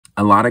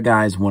A lot of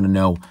guys want to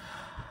know,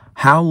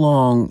 how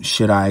long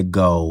should I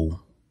go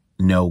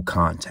no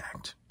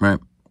contact, right?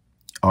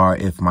 Or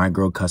if my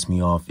girl cuts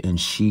me off and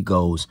she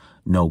goes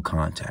no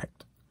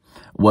contact.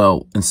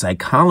 Well, in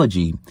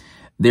psychology,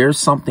 there's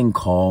something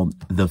called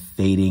the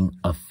fading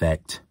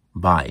effect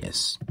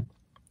bias,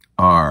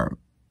 or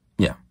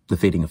the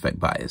fading effect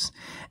bias.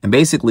 And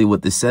basically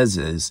what this says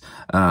is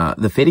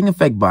the fading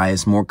effect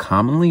bias, more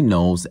commonly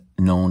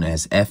known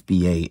as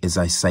FBA, is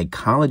a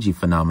psychology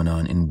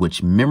phenomenon in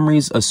which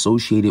memories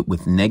associated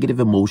with negative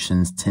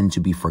emotions tend to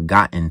be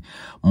forgotten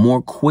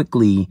more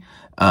quickly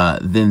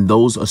than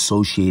those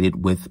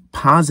associated with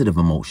positive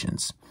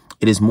emotions.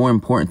 It is more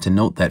important to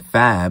note that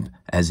FAB,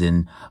 as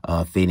in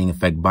fading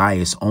effect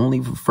bias, only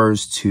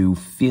refers to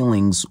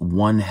feelings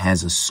one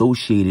has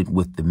associated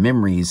with the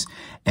memories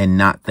and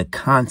not the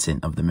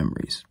content of the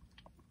memories.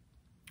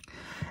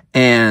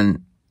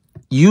 And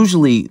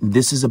usually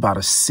this is about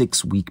a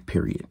 6-week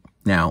period.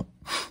 Now,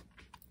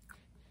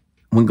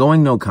 when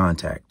going no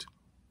contact,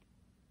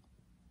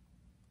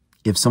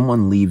 if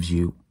someone leaves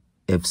you,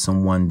 if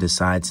someone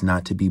decides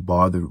not to be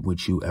bothered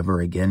with you ever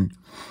again,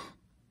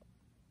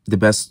 the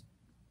best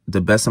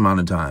amount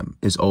of time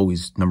is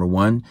always, number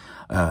one,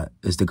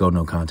 is to go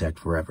no contact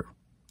forever.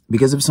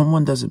 Because if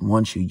someone doesn't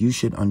want you, you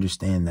should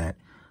understand that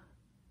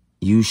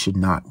you should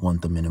not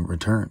want them in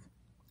return.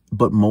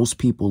 But most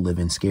people live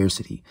in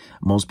scarcity.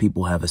 Most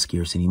people have a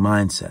scarcity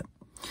mindset.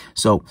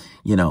 So,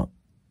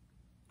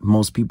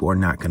 most people are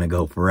not going to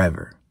go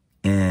forever.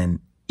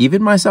 And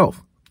even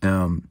myself,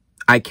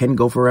 I can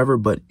go forever.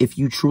 But if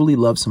you truly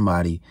love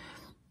somebody,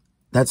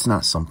 that's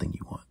not something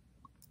you want.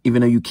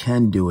 Even though you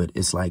can do it,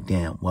 it's like,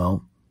 damn,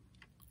 well,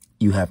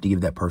 you have to give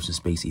that person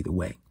space either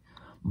way.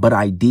 But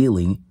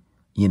ideally,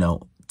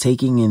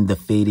 taking in the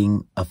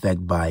fading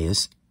effect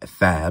bias,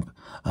 FAB,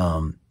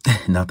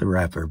 not the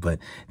rapper, but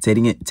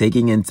taking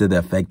into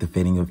the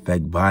fading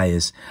effect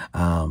bias,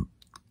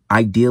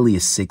 ideally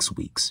is 6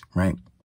 weeks, right?